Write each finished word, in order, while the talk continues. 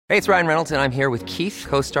Hey, it's Ryan Reynolds, and I'm here with Keith,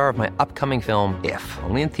 co-star of my upcoming film, If,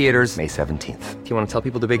 only in theaters May 17th. Do you want to tell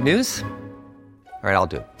people the big news? All right, I'll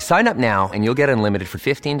do it. Sign up now and you'll get unlimited for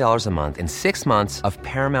 $15 a month and 6 months of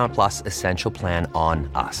Paramount Plus Essential Plan on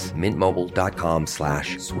us.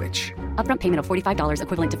 MintMobile.com/switch. Upfront payment of $45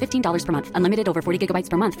 equivalent to $15 per month. Unlimited over 40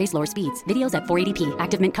 gigabytes per month. Face lower speeds. Videos at 480p.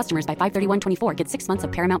 Active Mint customers by 531.24 get 6 months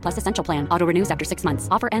of Paramount Plus Essential Plan. Auto renews after 6 months.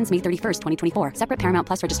 Offer ends May 31st, 2024. Separate Paramount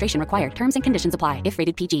Plus registration required. Terms and conditions apply if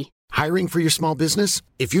rated PG. Hiring for your small business?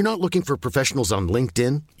 If you're not looking for professionals on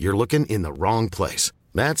LinkedIn, you're looking in the wrong place.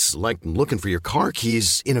 That's like looking for your car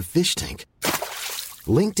keys in a fish tank.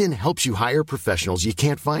 LinkedIn helps you hire professionals you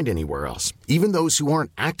can't find anywhere else, even those who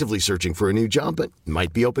aren't actively searching for a new job but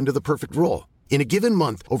might be open to the perfect role. In a given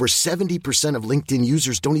month, over 70% of LinkedIn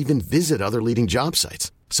users don't even visit other leading job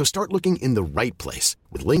sites. So start looking in the right place.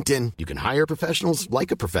 With LinkedIn, you can hire professionals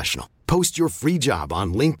like a professional. Post your free job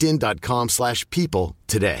on linkedin.com/people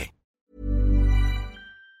today.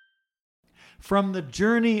 From the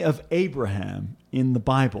journey of Abraham in the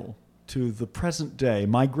Bible to the present day,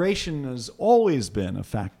 migration has always been a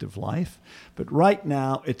fact of life, but right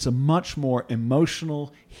now it's a much more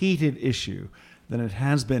emotional, heated issue than it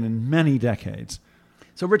has been in many decades.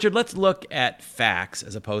 So, Richard, let's look at facts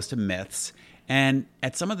as opposed to myths and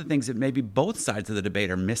at some of the things that maybe both sides of the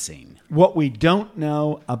debate are missing. What we don't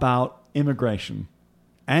know about immigration.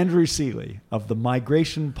 Andrew Seeley of the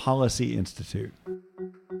Migration Policy Institute.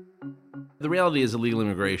 The reality is illegal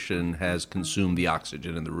immigration has consumed the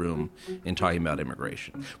oxygen in the room in talking about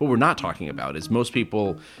immigration. What we're not talking about is most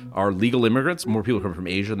people are legal immigrants. More people come from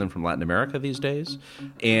Asia than from Latin America these days.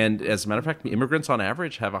 And as a matter of fact, immigrants on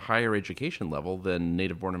average have a higher education level than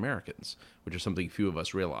native-born Americans, which is something few of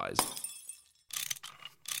us realize.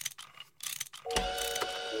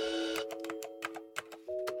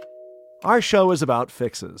 Our show is about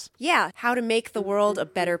fixes. Yeah, how to make the world a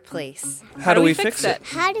better place. How do we fix it?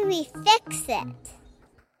 How do we fix it?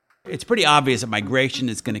 It's pretty obvious that migration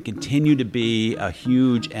is going to continue to be a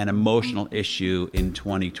huge and emotional issue in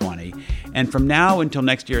 2020. And from now until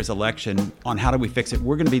next year's election, on How Do We Fix It,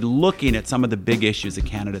 we're going to be looking at some of the big issues that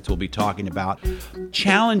candidates will be talking about,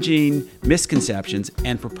 challenging misconceptions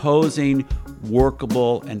and proposing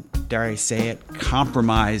workable and, dare I say it,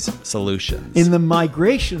 compromise solutions. In the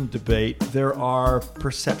migration debate, there are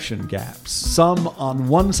perception gaps. Some on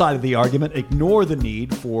one side of the argument ignore the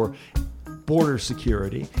need for border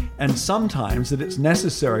security, and sometimes that it's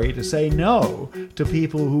necessary to say no to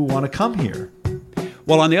people who want to come here.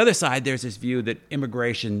 Well, on the other side, there's this view that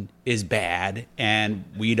immigration is bad and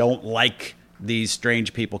we don't like these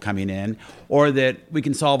strange people coming in, or that we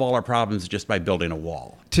can solve all our problems just by building a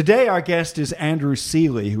wall. Today, our guest is Andrew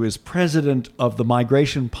Seeley, who is president of the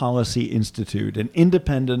Migration Policy Institute, an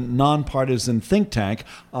independent, nonpartisan think tank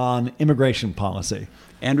on immigration policy.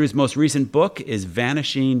 Andrew's most recent book is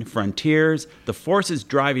Vanishing Frontiers, The Forces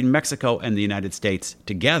Driving Mexico and the United States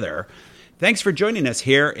Together. Thanks for joining us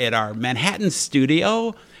here at our Manhattan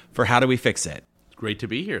studio for How Do We Fix It? Great to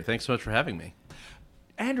be here. Thanks so much for having me.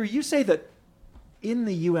 Andrew, you say that in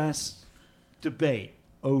the U.S. debate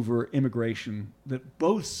over immigration, that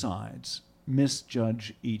both sides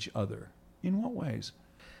misjudge each other. In what ways?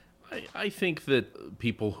 I think that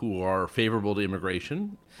people who are favorable to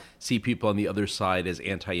immigration see people on the other side as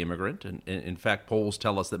anti-immigrant. And in fact, polls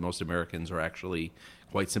tell us that most Americans are actually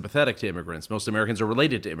quite sympathetic to immigrants. Most Americans are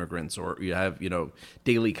related to immigrants or you have,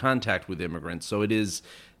 daily contact with immigrants. So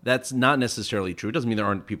that's not necessarily true. It doesn't mean there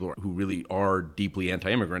aren't people who really are deeply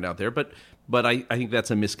anti-immigrant out there, but I think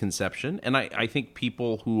that's a misconception. And I think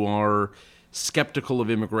people who are skeptical of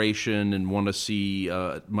immigration and want to see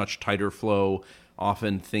a much tighter flow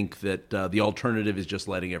often think that the alternative is just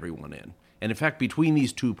letting everyone in. And in fact, between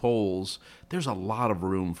these two poles, there's a lot of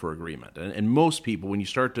room for agreement. And most people, when you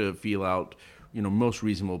start to feel out, most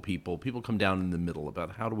reasonable people come down in the middle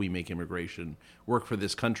about how do we make immigration work for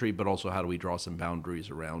this country, but also how do we draw some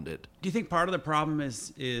boundaries around it. Do you think part of the problem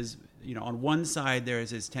is on one side there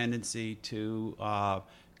is this tendency to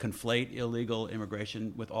conflate illegal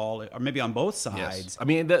immigration with all, or maybe on both sides? Yes. I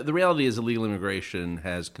mean, the reality is illegal immigration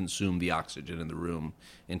has consumed the oxygen in the room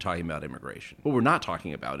in talking about immigration. What we're not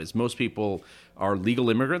talking about is most people are legal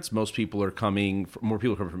immigrants. Most people are more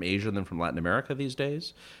people come from Asia than from Latin America these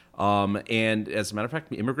days. And as a matter of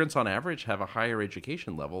fact, immigrants on average have a higher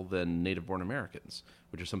education level than native-born Americans,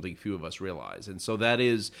 which is something few of us realize. And so that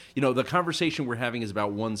is, the conversation we're having is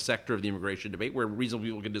about one sector of the immigration debate where reasonable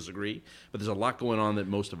people can disagree, but there's a lot going on that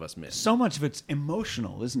most of us miss. So much of it's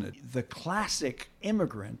emotional, isn't it? The classic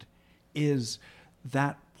immigrant is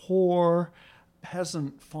that poor,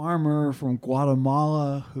 peasant farmer from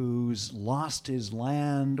Guatemala who's lost his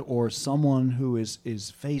land, or someone who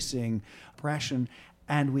is facing oppression.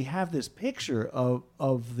 And we have this picture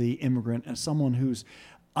of the immigrant as someone who's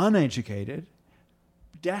uneducated,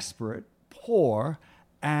 desperate, poor,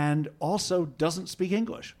 and also doesn't speak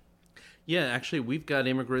English. Yeah, actually, we've got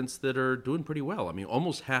immigrants that are doing pretty well. I mean,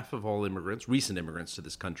 almost half of all immigrants, recent immigrants to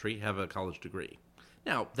this country, have a college degree.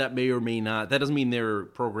 Now, that may or may not, that doesn't mean they're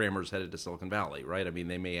programmers headed to Silicon Valley, right? I mean,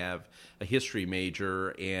 they may have a history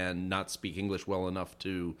major and not speak English well enough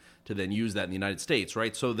to then use that in the United States,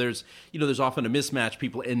 right? So there's often a mismatch.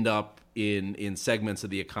 People end up in segments of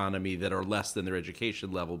the economy that are less than their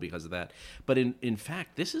education level because of that. But in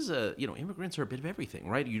fact, this is immigrants are a bit of everything,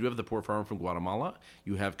 right? You have the poor farmer from Guatemala,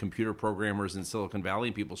 you have computer programmers in Silicon Valley,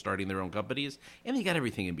 and people starting their own companies, and you got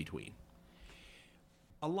everything in between.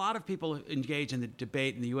 A lot of people engage in the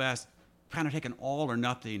debate in the U.S. kind of take an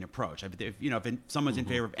all-or-nothing approach. If someone's in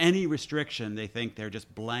favor of any restriction, they think they're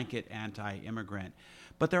just blanket anti-immigrant.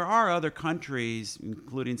 But there are other countries,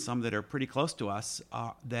 including some that are pretty close to us,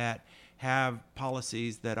 that have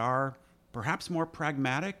policies that are perhaps more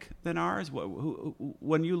pragmatic than ours.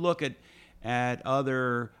 When you look at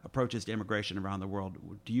other approaches to immigration around the world,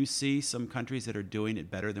 do you see some countries that are doing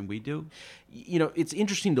it better than we do? It's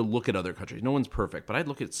interesting to look at other countries. No one's perfect, but I'd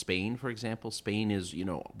look at Spain, for example. Spain is,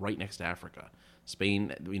 right next to Africa.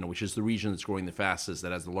 Spain, which is the region that's growing the fastest,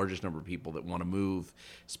 that has the largest number of people that want to move.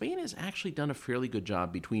 Spain has actually done a fairly good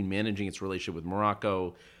job between managing its relationship with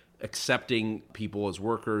Morocco, accepting people as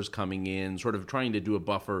workers coming in, sort of trying to do a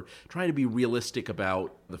buffer, trying to be realistic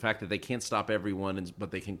about the fact that they can't stop everyone,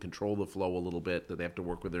 but they can control the flow a little bit, that they have to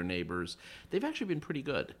work with their neighbors. They've actually been pretty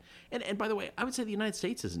good. And by the way, I would say the United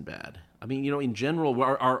States isn't bad. I mean, in general,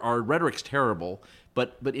 our rhetoric's terrible,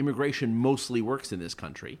 but immigration mostly works in this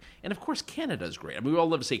country. And of course, Canada's great. I mean, we all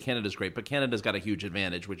love to say Canada's great, but Canada's got a huge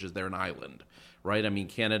advantage, which is they're an island, right? I mean,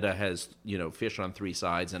 Canada has, fish on three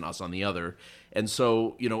sides and us on the other. And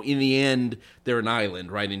so, in the end, they're an island,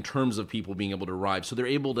 right, in terms of people being able to arrive. So they're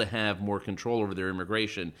able to have more control over their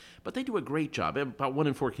immigration. But they do a great job. About 1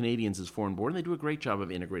 in 4 Canadians is foreign-born. They do a great job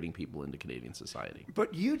of integrating people into Canadian society.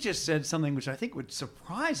 But you just said something which I think would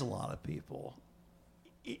surprise a lot of people.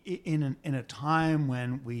 In a time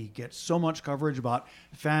when we get so much coverage about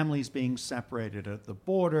families being separated at the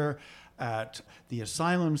border, at the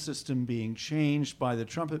asylum system being changed by the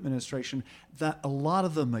Trump administration, that a lot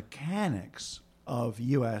of the mechanics of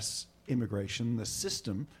U.S. immigration, the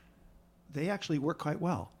system, they actually work quite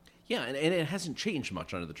well. Yeah, and it hasn't changed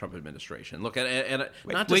much under the Trump administration. Look, wait.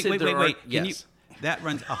 That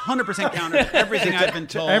runs 100% counter to everything I've been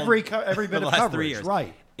told. Every bit of coverage, 3 years.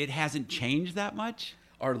 Right? It hasn't changed that much.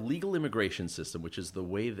 Our legal immigration system, which is the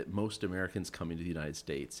way that most Americans come into the United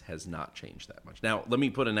States, has not changed that much. Now, let me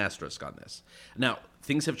put an asterisk on this. Now,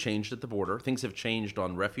 things have changed at the border. Things have changed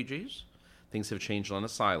on refugees. Things have changed on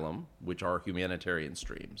asylum, which are humanitarian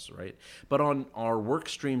streams, right? But on our work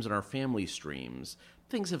streams and our family streams,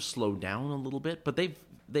 things have slowed down a little bit, but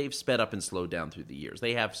they've sped up and slowed down through the years.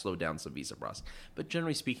 They have slowed down some visa process. But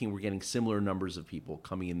generally speaking, we're getting similar numbers of people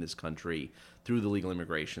coming in this country through the legal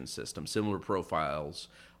immigration system, similar profiles.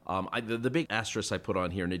 The big asterisk I put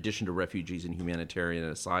on here, in addition to refugees and humanitarian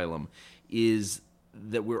and asylum, is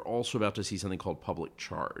that we're also about to see something called public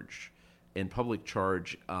charge. And public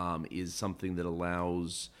charge is something that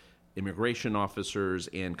allows immigration officers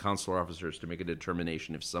and consular officers to make a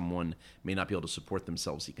determination if someone may not be able to support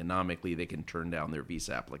themselves economically, they can turn down their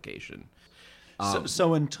visa application.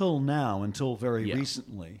 So until very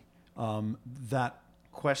recently, that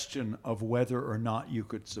question of whether or not you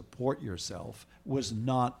could support yourself was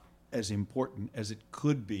not as important as it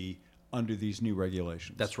could be under these new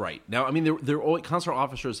regulations. That's right. Now, I mean, consular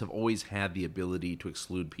officers have always had the ability to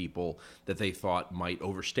exclude people that they thought might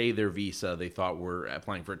overstay their visa, they thought were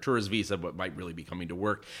applying for a tourist visa but might really be coming to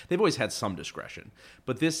work. They've always had some discretion.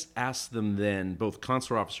 But this asks them then, both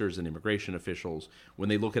consular officers and immigration officials, when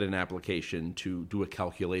they look at an application, to do a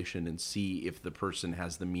calculation and see if the person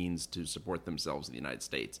has the means to support themselves in the United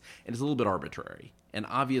States. And it's a little bit arbitrary. And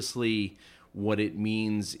obviously, what it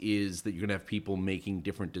means is that you're going to have people making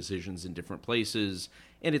different decisions in different places,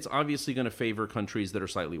 and it's obviously going to favor countries that are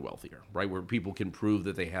slightly wealthier, right, where people can prove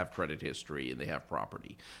that they have credit history and they have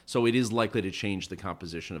property. So it is likely to change the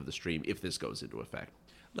composition of the stream if this goes into effect.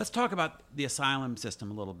 Let's talk about the asylum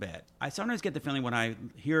system a little bit. I sometimes get the feeling when I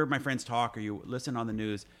hear my friends talk or you listen on the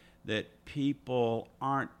news that people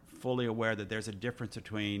aren't fully aware that there's a difference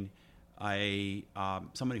between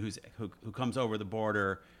somebody who comes over the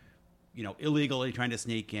border, illegally trying to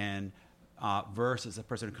sneak in, versus a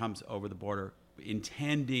person who comes over the border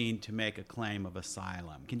intending to make a claim of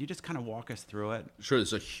asylum. Can you just kind of walk us through it? Sure,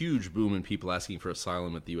 there's a huge boom in people asking for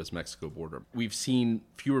asylum at the U.S.-Mexico border. We've seen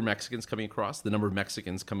fewer Mexicans coming across. The number of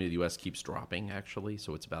Mexicans coming to the U.S. keeps dropping, actually,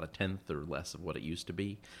 so it's about a tenth or less of what it used to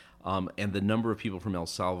be. And the number of people from El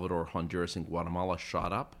Salvador, Honduras, and Guatemala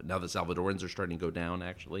shot up. Now the Salvadorans are starting to go down,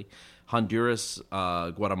 actually. Honduras,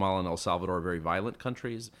 Guatemala, and El Salvador are very violent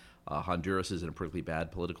countries. Honduras is in a particularly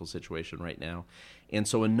bad political situation right now. And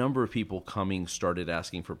so a number of people coming started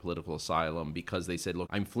asking for political asylum because they said, look,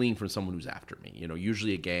 I'm fleeing from someone who's after me. You know,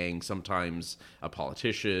 usually a gang, sometimes a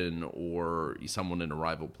politician or someone in a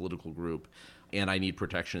rival political group, and I need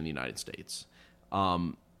protection in the United States.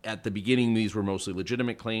 At the beginning, these were mostly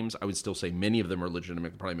legitimate claims. I would still say many of them are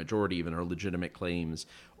legitimate, probably majority even are legitimate claims.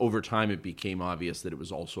 Over time, it became obvious that it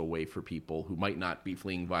was also a way for people who might not be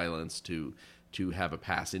fleeing violence to have a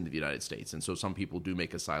pass into the United States. And so some people do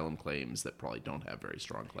make asylum claims that probably don't have very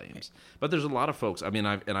strong claims. But there's a lot of folks,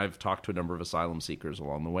 I've talked to a number of asylum seekers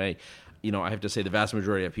along the way. You know, I have to say the vast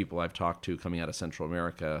majority of people I've talked to coming out of Central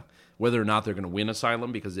America, whether or not they're going to win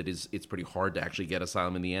asylum, because it's pretty hard to actually get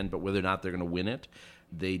asylum in the end, but whether or not they're going to win it,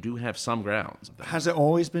 they do have some grounds. Has it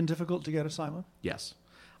always been difficult to get asylum? Yes.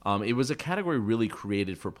 It was a category really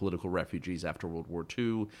created for political refugees after World War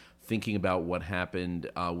II, thinking about what happened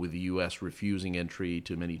with the U.S. refusing entry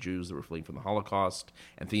to many Jews that were fleeing from the Holocaust,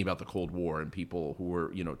 and thinking about the Cold War and people who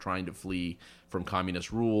were, you know, trying to flee from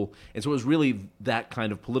communist rule. And so it was really that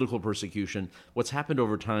kind of political persecution. What's happened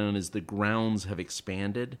over time is the grounds have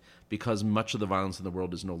expanded because much of the violence in the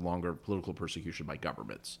world is no longer political persecution by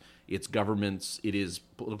governments. It's governments, it is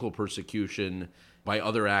political persecution by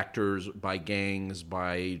other actors, by gangs,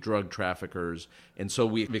 by drug traffickers. And so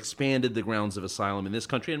we've expanded the grounds of asylum in this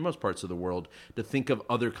country and most parts of the world to think of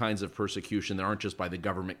other kinds of persecution that aren't just by the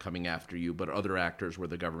government coming after you, but other actors where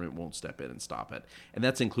the government won't step in and stop it. And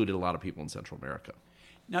that's included a lot of people in Central America.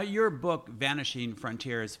 Now, your book, Vanishing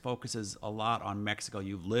Frontiers, focuses a lot on Mexico.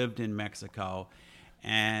 You've lived in Mexico.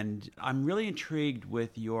 And I'm really intrigued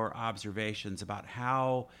with your observations about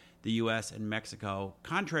how the U.S. and Mexico,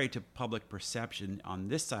 contrary to public perception on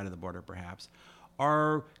this side of the border perhaps,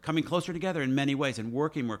 are coming closer together in many ways and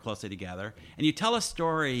working more closely together. And you tell a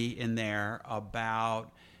story in there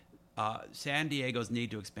about San Diego's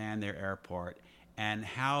need to expand their airport and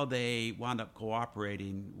how they wound up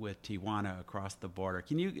cooperating with Tijuana across the border.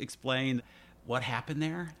 Can you explain what happened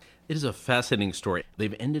there? It is a fascinating story.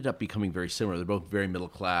 They've ended up becoming very similar. They're both very middle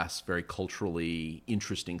class, very culturally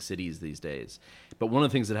interesting cities these days. But one of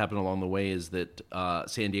the things that happened along the way is that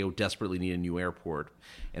San Diego desperately needed a new airport,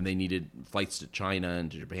 and they needed flights to China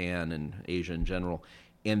and to Japan and Asia in general.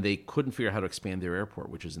 And they couldn't figure out how to expand their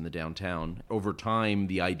airport, which is in the downtown. Over time,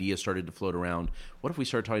 the idea started to float around, what if we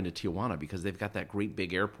start talking to Tijuana? Because they've got that great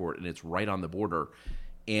big airport, and it's right on the border.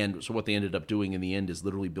 And so what they ended up doing in the end is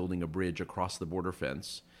literally building a bridge across the border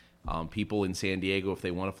fence. People in San Diego, if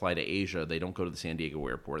they want to fly to Asia, they don't go to the San Diego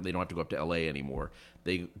airport. They don't have to go up to L.A. anymore.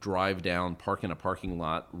 They drive down, park in a parking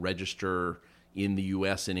lot, register in the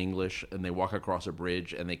U.S. in English, and they walk across a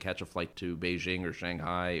bridge, and they catch a flight to Beijing or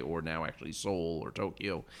Shanghai or now actually Seoul or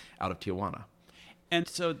Tokyo out of Tijuana. And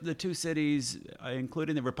so the two cities,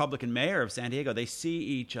 including the Republican mayor of San Diego, they see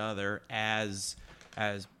each other as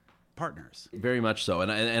partners. Very much so. And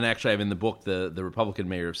actually, I have in the book, the Republican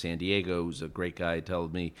mayor of San Diego, who's a great guy,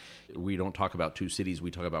 told me, we don't talk about two cities, we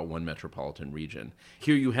talk about one metropolitan region.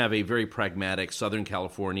 Here you have a very pragmatic Southern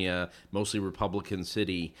California, mostly Republican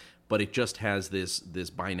city, but it just has this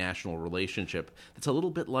binational relationship that's a little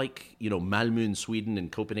bit like, you know, Malmö in Sweden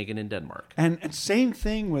and Copenhagen in Denmark. And same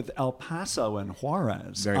thing with El Paso and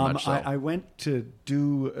Juarez. Very much so. I went to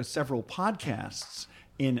do several podcasts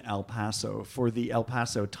in El Paso for the El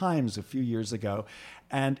Paso Times a few years ago.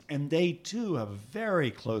 And they, too, have a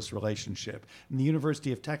very close relationship. In the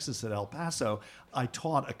University of Texas at El Paso, I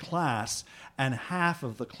taught a class, and half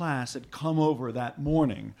of the class had come over that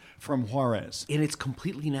morning from Juarez. And it's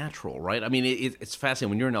completely natural, right? I mean, it's fascinating.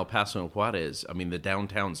 When you're in El Paso and Juarez, I mean, the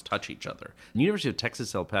downtowns touch each other. The University of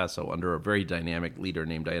Texas El Paso, under a very dynamic leader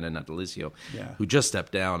named Diana Natalicio, who just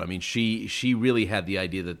stepped down, I mean, she really had the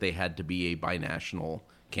idea that they had to be a binational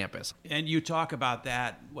campus. And you talk about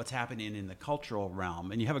that, what's happening in the cultural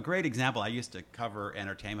realm. And you have a great example. I used to cover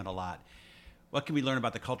entertainment a lot. What can we learn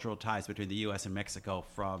about the cultural ties between the U.S. and Mexico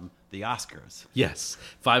from the Oscars? Yes.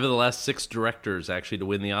 5 of the last 6 directors actually to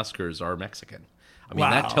win the Oscars are Mexican. I mean,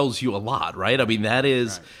 Wow. that tells you a lot, right? I mean, that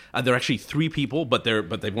is, they're actually 3 people, but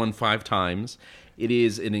they've won 5 times. it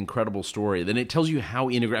is an incredible story. Then it tells you how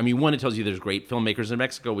integrated. I mean, one, it tells you there's great filmmakers in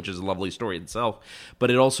Mexico, which is a lovely story itself,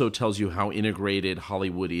 but it also tells you how integrated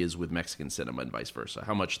Hollywood is with Mexican cinema and vice versa.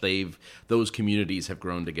 How much those communities have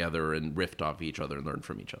grown together and riffed off each other and learned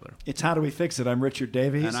from each other. It's How Do We Fix It? I'm Richard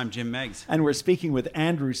Davies. And I'm Jim Meigs. And we're speaking with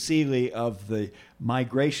Andrew Seeley of the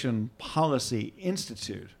Migration Policy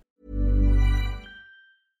Institute.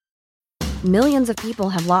 Millions of people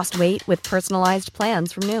have lost weight with personalized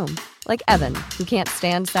plans from Noom. Like Evan, who can't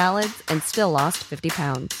stand salads and still lost 50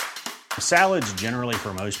 pounds. Salads generally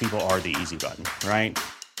for most people are the easy button, right?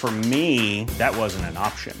 For me, that wasn't an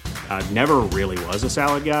option. I never really was a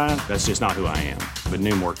salad guy. That's just not who I am. But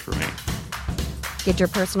Noom worked for me. Get your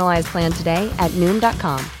personalized plan today at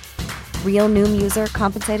Noom.com. Real Noom user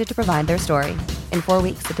compensated to provide their story. In 4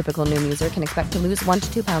 weeks, the typical Noom user can expect to lose 1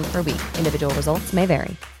 to 2 pounds per week. Individual results may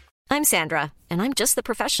vary. I'm Sandra, and I'm just the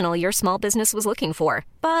professional your small business was looking for.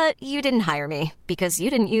 But you didn't hire me because you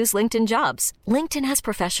didn't use LinkedIn Jobs. LinkedIn has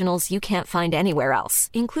professionals you can't find anywhere else,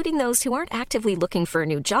 including those who aren't actively looking for a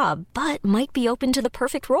new job, but might be open to the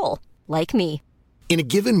perfect role, like me. In a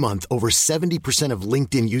given month, over 70% of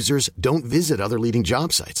LinkedIn users don't visit other leading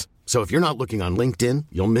job sites. So if you're not looking on LinkedIn,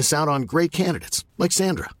 you'll miss out on great candidates like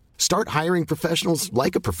Sandra. Start hiring professionals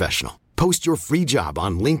like a professional. Post your free job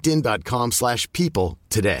on linkedin.com/people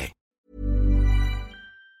today.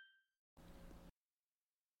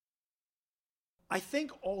 I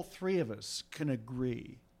think all three of us can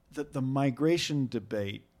agree that the migration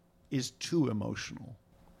debate is too emotional.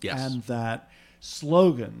 Yes. And that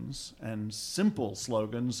slogans and simple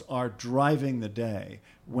slogans are driving the day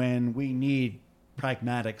when we need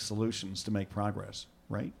pragmatic solutions to make progress,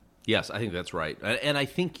 right? Yes, I think that's right. And I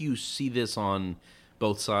think you see this on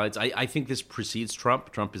both sides. I think this precedes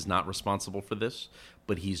Trump. Trump is not responsible for this,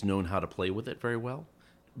 but he's known how to play with it very well.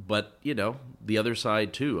 But, the other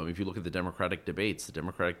side, too. I mean, if you look at the Democratic debates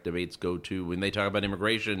go to, when they talk about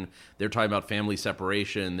immigration, they're talking about family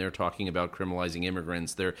separation. They're talking about criminalizing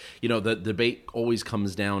immigrants. The debate always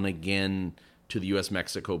comes down again to the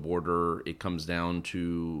U.S.-Mexico border. It comes down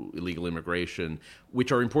to illegal immigration,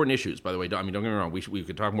 which are important issues, by the way. I mean, don't get me wrong. We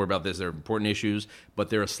could talk more about this. They're important issues, but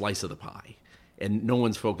they're a slice of the pie. And no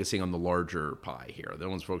one's focusing on the larger pie here. No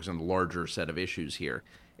one's focusing on the larger set of issues here.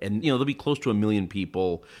 And, there'll be close to 1 million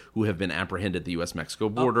people who have been apprehended at the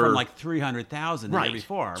U.S.-Mexico border. Up from like 300,000 the year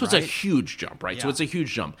before, So it's a huge jump, right? Yeah. So it's a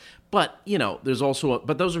huge jump. But, there's also,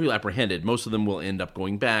 but those are people apprehended. Most of them will end up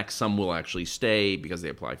going back. Some will actually stay because they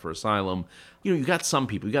apply for asylum. You got some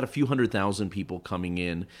people. You got a few 100,000 people coming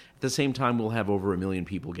in. At the same time, we'll have over 1 million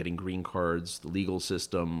people getting green cards. The legal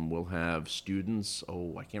system will have students.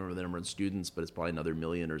 Oh, I can't remember the number of students, but it's probably another 1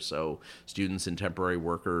 million or so students and temporary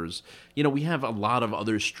workers. We have a lot of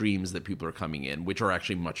other streams that people are coming in, which are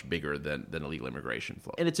actually much bigger than illegal immigration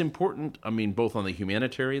flow. And it's important, both on the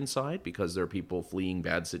humanitarian side, because there are people fleeing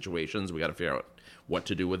bad situations. We got to figure out what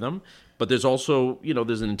to do with them. But there's also,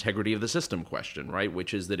 there's an integrity of the system question, right?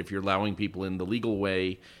 Which is that if you're allowing people in the legal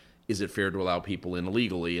way, is it fair to allow people in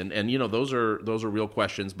illegally? And those are real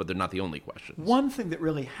questions, but they're not the only questions. One thing that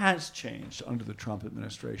really has changed under the Trump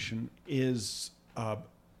administration is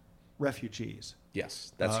refugees.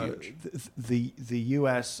 Yes, that's huge. The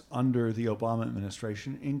U.S. under the Obama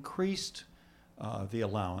administration increased the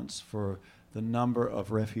allowance for the number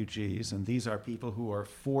of refugees, and these are people who are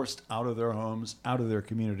forced out of their homes, out of their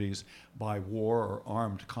communities by war or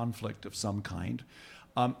armed conflict of some kind.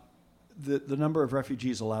 The number of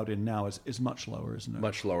refugees allowed in now is much lower, isn't it?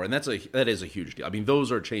 Much lower, and that is a huge deal.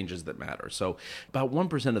 Those are changes that matter. So about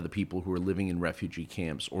 1% of the people who are living in refugee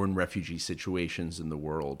camps or in refugee situations in the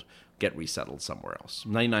world get resettled somewhere else.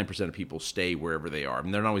 99% of people stay wherever they are.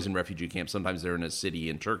 They're not always in refugee camps. Sometimes they're in a city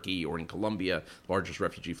in Turkey or in Colombia. Largest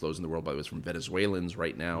refugee flows in the world, by the way, is from Venezuelans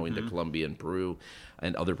right now into Colombia and Peru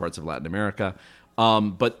and other parts of Latin America.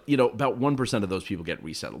 But about 1% of those people get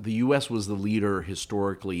resettled. The U.S. was the leader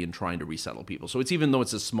historically in trying to resettle people. So it's, even though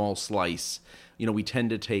it's a small slice, we tend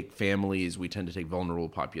to take families, we tend to take vulnerable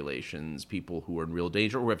populations, people who are in real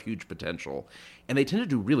danger or have huge potential, and they tend to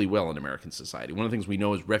do really well in American society. One of the things we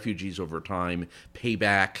know is refugees over time pay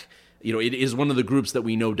back. It is one of the groups that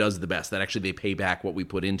we know does the best, that actually they pay back what we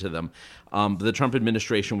put into them. The Trump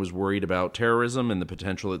administration was worried about terrorism and the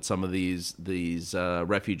potential that some of these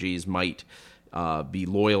refugees might be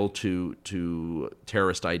loyal to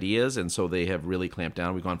terrorist ideas, and so they have really clamped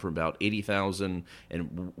down. We've gone from about 80,000,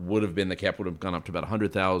 and the cap would have gone up to about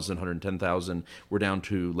 100,000, 110,000. We're down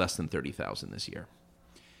to less than 30,000 this year.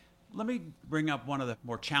 Let me bring up one of the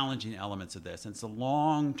more challenging elements of this, and it's a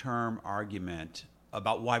long-term argument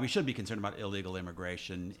about why we should be concerned about illegal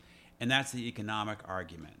immigration, and that's the economic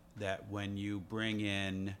argument that when you bring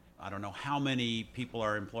in I don't know how many people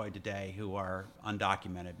are employed today who are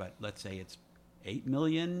undocumented, but let's say it's 8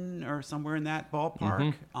 million or somewhere in that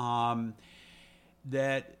ballpark,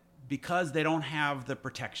 that because they don't have the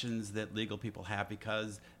protections that legal people have,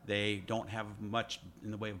 because they don't have much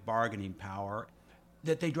in the way of bargaining power,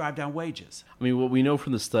 that they drive down wages. I mean, what we know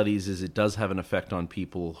from the studies is it does have an effect on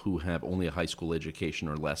people who have only a high school education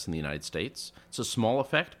or less in the United States. It's a small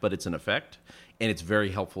effect, but it's an effect, and it's very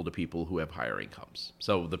helpful to people who have higher incomes.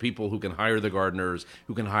 So the people who can hire the gardeners,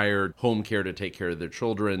 who can hire home care to take care of their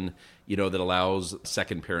children, that allows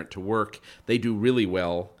second parent to work, they do really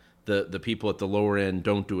well. The people at the lower end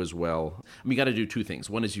don't do as well. I mean, you got to do two things.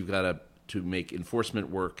 One is you've got to make enforcement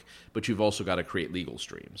work, but you've also got to create legal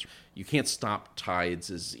streams. You can't stop tides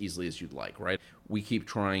as easily as you'd like, right? We keep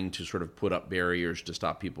trying to sort of put up barriers to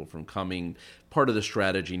stop people from coming. Part of the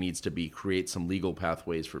strategy needs to be create some legal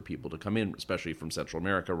pathways for people to come in, especially from Central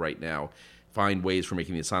America right now, find ways for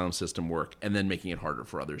making the asylum system work, and then making it harder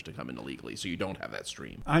for others to come in illegally, so you don't have that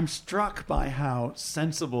stream. I'm struck by how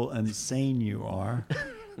sensible and sane you are.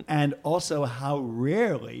 And also how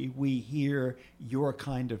rarely we hear your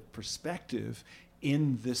kind of perspective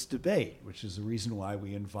in this debate, which is the reason why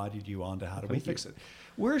we invited you on to How Do We Fix It.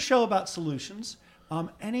 We're a show about solutions.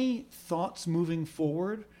 Any thoughts moving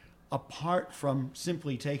forward, apart from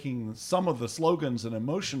simply taking some of the slogans and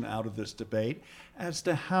emotion out of this debate, as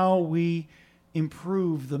to how we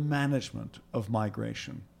improve the management of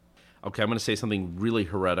migration? Okay, I'm going to say something really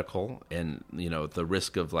heretical, and at the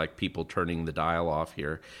risk of people turning the dial off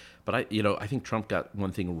here, but I think Trump got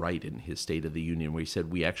one thing right in his State of the Union, where he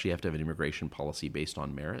said we actually have to have an immigration policy based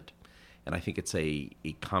on merit, and I think it's a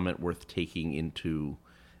comment worth taking into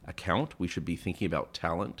account. We should be thinking about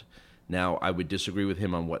talent. Now, I would disagree with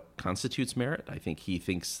him on what constitutes merit. I think he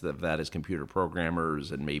thinks that is computer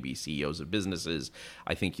programmers and maybe CEOs of businesses.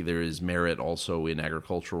 I think there is merit also in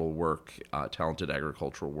agricultural work, talented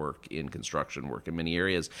agricultural work, in construction work, in many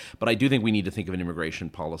areas. But I do think we need to think of an immigration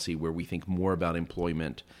policy where we think more about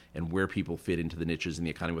employment and where people fit into the niches in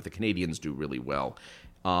the economy, what the Canadians do really well.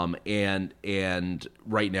 And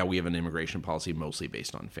right now we have an immigration policy mostly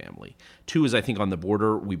based on family. Two is, I think, on the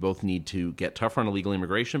border, we both need to get tougher on illegal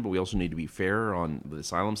immigration, but we also need to be fair on the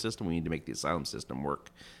asylum system. We need to make the asylum system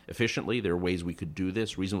work efficiently. There are ways we could do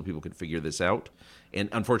this. Reasonable people could figure this out. And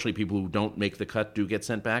unfortunately, people who don't make the cut do get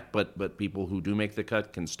sent back, but people who do make the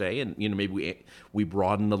cut can stay. And maybe we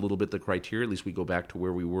broaden a little bit the criteria. At least we go back to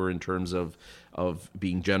where we were in terms of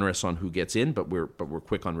being generous on who gets in, but we're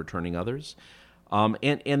quick on returning others.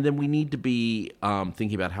 And then we need to be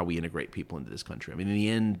thinking about how we integrate people into this country. I mean, in the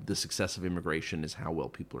end, the success of immigration is how well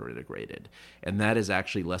people are integrated. And that is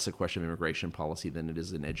actually less a question of immigration policy than it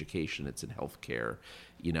is in education. It's in healthcare.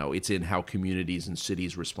 It's in how communities and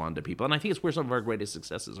cities respond to people. And I think it's where some of our greatest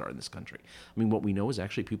successes are in this country. I mean, what we know is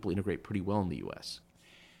actually people integrate pretty well in the U.S.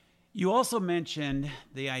 You also mentioned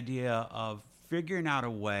the idea of figuring out a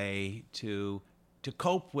way to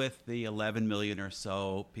cope with the 11 million or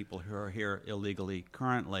so people who are here illegally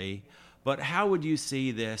currently. But how would you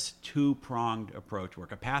see this two-pronged approach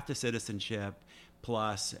work? A path to citizenship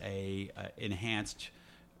plus enhanced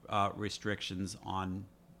restrictions on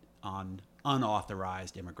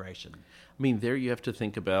unauthorized immigration. I mean, there you have to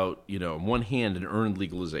think about, on one hand, an earned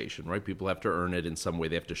legalization, right? People have to earn it in some way.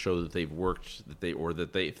 They have to show that they've worked, if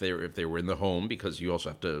they were in the home, because you also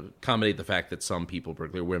have to accommodate the fact that some people,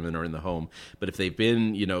 particularly women, are in the home. But if they've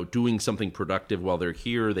been, doing something productive while they're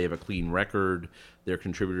here, they have a clean record, they're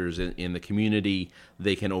contributors in the community,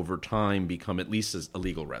 they can over time become at least a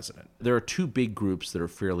legal resident. There are two big groups that are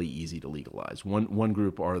fairly easy to legalize. One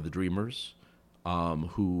group are the Dreamers,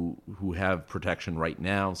 who have protection right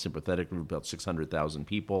now, sympathetic group, about 600,000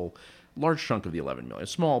 people, large chunk of the 11 million,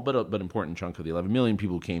 small but important chunk of the 11 million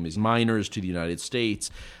people who came as minors to the United States.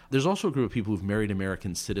 There's also a group of people who've married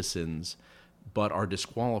American citizens but are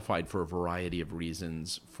disqualified for a variety of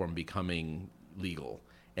reasons from becoming legal.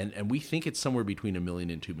 And we think it's somewhere between 1 million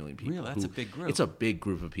and 2 million people. Really? That's a big group. It's a big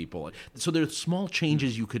group of people. So there's small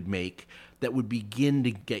changes you could make that would begin to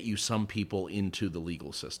get you some people into the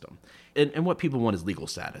legal system. And what people want is legal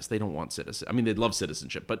status. They don't want citizenship. I mean, they'd love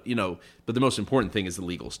citizenship, but the most important thing is the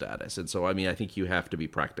legal status. And so, I think you have to be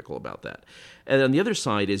practical about that. And on the other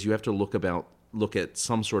side is you have to look at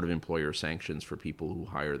some sort of employer sanctions for people who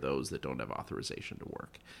hire those that don't have authorization to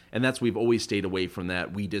work. And we've always stayed away from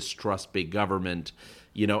that. We distrust big government.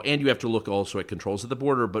 And you have to look also at controls at the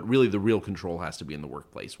border, but really the real control has to be in the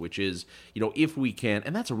workplace, which is, if we can,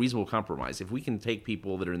 and that's a reasonable compromise, if we can take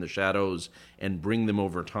people that are in the shadows and bring them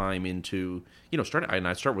over time into,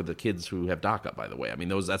 I start with the kids who have DACA, by the way. I mean,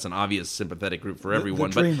 that's an obvious sympathetic group for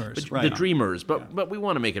everyone. The dreamers, right. The dreamers, but we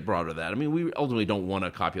want to make it broader than that. I mean, we ultimately don't want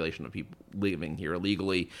a population of people living here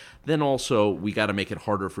illegally. Then also, we got to make it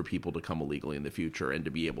harder for people to come illegally in the future and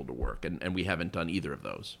to be able to work, and we haven't done either of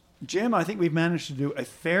those. Jim, I think we've managed to do a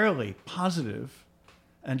fairly positive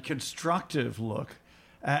and constructive look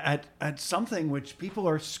at something which people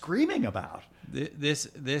are screaming about. This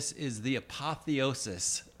is the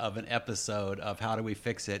apotheosis of an episode of How Do We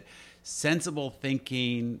Fix It? Sensible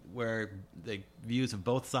thinking where the views of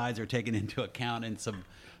both sides are taken into account, and so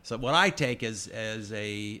what I take as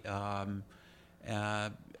a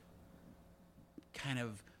kind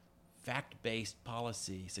of fact-based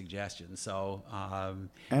policy suggestion. So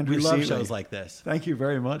Andrew we love Seeley. shows like this. Thank you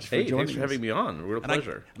very much for joining thanks for us. having me on. A real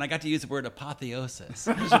pleasure. And I got to use the word apotheosis.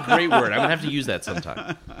 It's a great word. I'm going to have to use that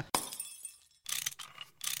sometime.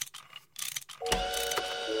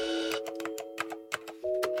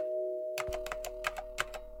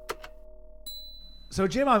 So,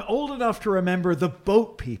 Jim, I'm old enough to remember the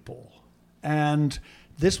boat people. And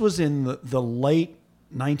this was in the late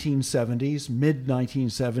 1970s,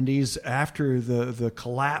 mid-1970s, after the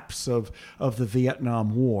collapse of the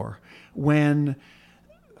Vietnam War, when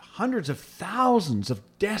hundreds of thousands of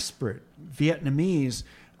desperate Vietnamese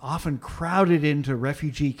often crowded into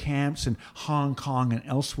refugee camps in Hong Kong and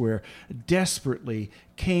elsewhere, desperately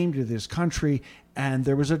came to this country, and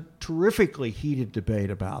there was a terrifically heated debate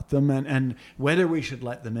about them and whether we should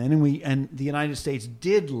let them in. And the United States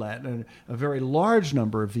did let a very large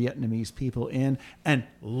number of Vietnamese people in, and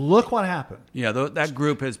look what happened. Yeah, that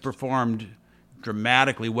group has performed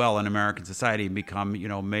dramatically well in American society and become,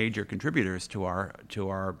 major contributors to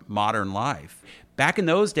our modern life. Back in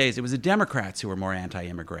those days, it was the Democrats who were more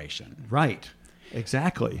anti-immigration. Right,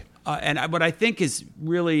 exactly. And what I think is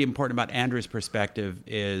really important about Andrew's perspective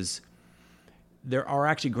is there are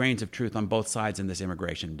actually grains of truth on both sides in this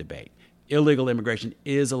immigration debate. Illegal immigration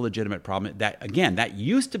is a legitimate problem. That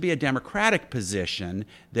used to be a Democratic position,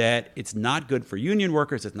 that it's not good for union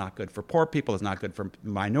workers, it's not good for poor people, it's not good for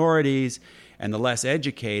minorities and the less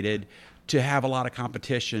educated to have a lot of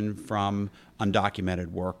competition from undocumented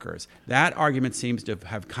workers. That argument seems to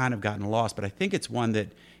have kind of gotten lost, but I think it's one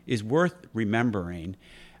that is worth remembering.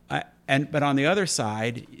 But on the other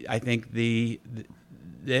side, I think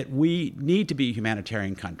that we need to be a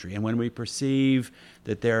humanitarian country, and when we perceive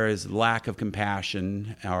that there is lack of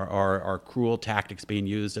compassion or cruel tactics being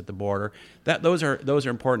used at the border, those are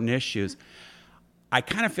important issues. I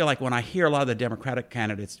kind of feel like when I hear a lot of the Democratic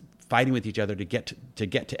candidates fighting with each other to get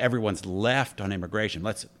to everyone's left on immigration,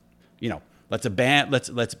 let's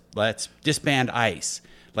disband ICE.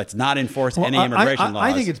 Let's not enforce any immigration laws.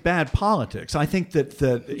 I think it's bad politics. I think that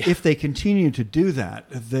if they continue to do that,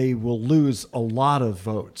 they will lose a lot of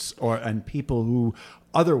votes and people who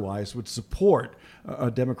otherwise would support a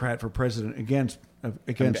Democrat for president against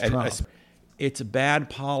Trump. It's a bad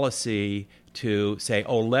policy to say,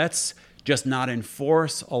 let's just not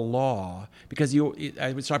enforce a law, because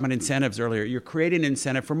I was talking about incentives earlier. You're creating an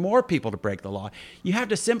incentive for more people to break the law. You have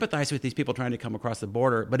to sympathize with these people trying to come across the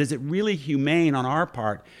border, but is it really humane on our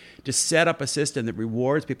part to set up a system that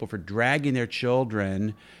rewards people for dragging their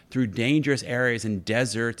children through dangerous areas and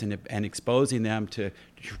deserts and exposing them to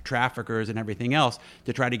traffickers and everything else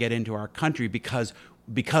to try to get into our country because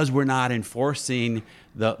we're not enforcing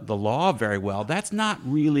the law very well? That's not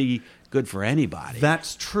really good for anybody.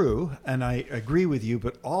 That's true, and I agree with you,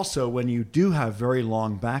 but also when you do have very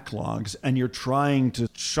long backlogs and you're trying to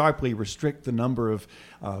sharply restrict the number of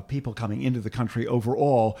people coming into the country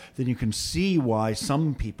overall, then you can see why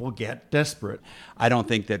some people get desperate. I don't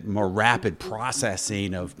think that more rapid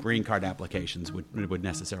processing of green card applications would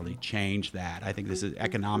necessarily change that. I think this is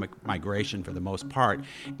economic migration for the most part.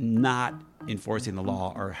 Not enforcing the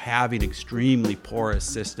law or having extremely porous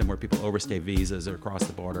system where people overstay visas or across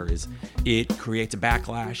the border it creates a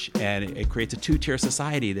backlash, and it creates a two-tier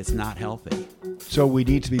society that's not healthy. So we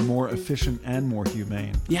need to be more efficient and more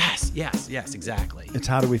humane. Yes, exactly. It's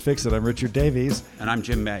How Do We Fix It? I'm Richard Davies. And I'm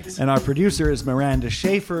Jim Meggs. And our producer is Miranda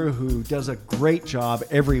Schaefer, who does a great job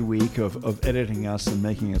every week of editing us and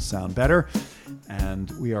making us sound better. And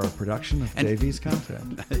we are a production of Davies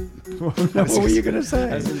Content. What were you going to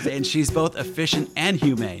say? And she's both efficient and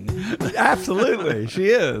humane. Absolutely, she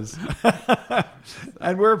is.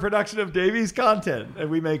 And we're a production of Davies Content. And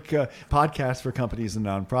we make podcasts for companies and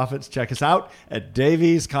nonprofits. Check us out at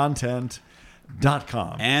daviescontent.com.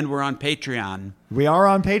 stamps.com. And we're on Patreon. We are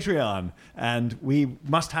on Patreon, and we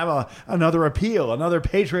must have another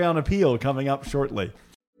Patreon appeal coming up shortly.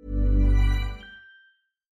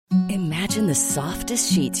 Imagine the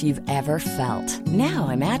softest sheets you've ever felt. Now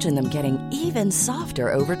imagine them getting even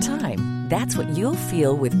softer over time. That's what you'll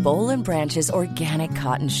feel with Boll & Branch's organic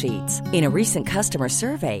cotton sheets. In a recent customer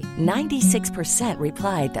survey, 96%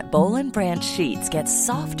 replied that Boll & Branch sheets get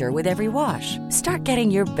softer with every wash. Start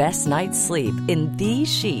getting your best night's sleep in these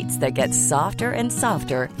sheets that get softer and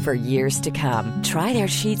softer for years to come. Try their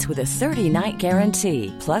sheets with a 30-night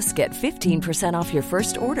guarantee. Plus, get 15% off your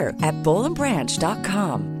first order at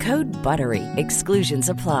bollandbranch.com. Code BUTTERY. Exclusions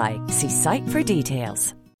apply. See site for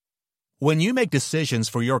details. When you make decisions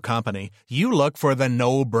for your company, you look for the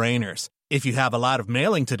no-brainers. If you have a lot of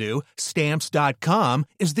mailing to do, Stamps.com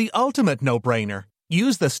is the ultimate no-brainer.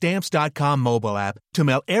 Use the Stamps.com mobile app to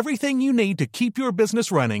mail everything you need to keep your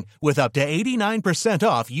business running with up to 89%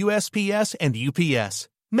 off USPS and UPS.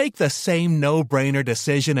 Make the same no-brainer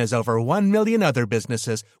decision as over 1 million other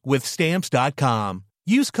businesses with Stamps.com.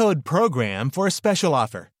 Use code PROGRAM for a special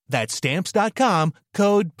offer. That's Stamps.com,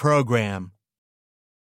 code PROGRAM.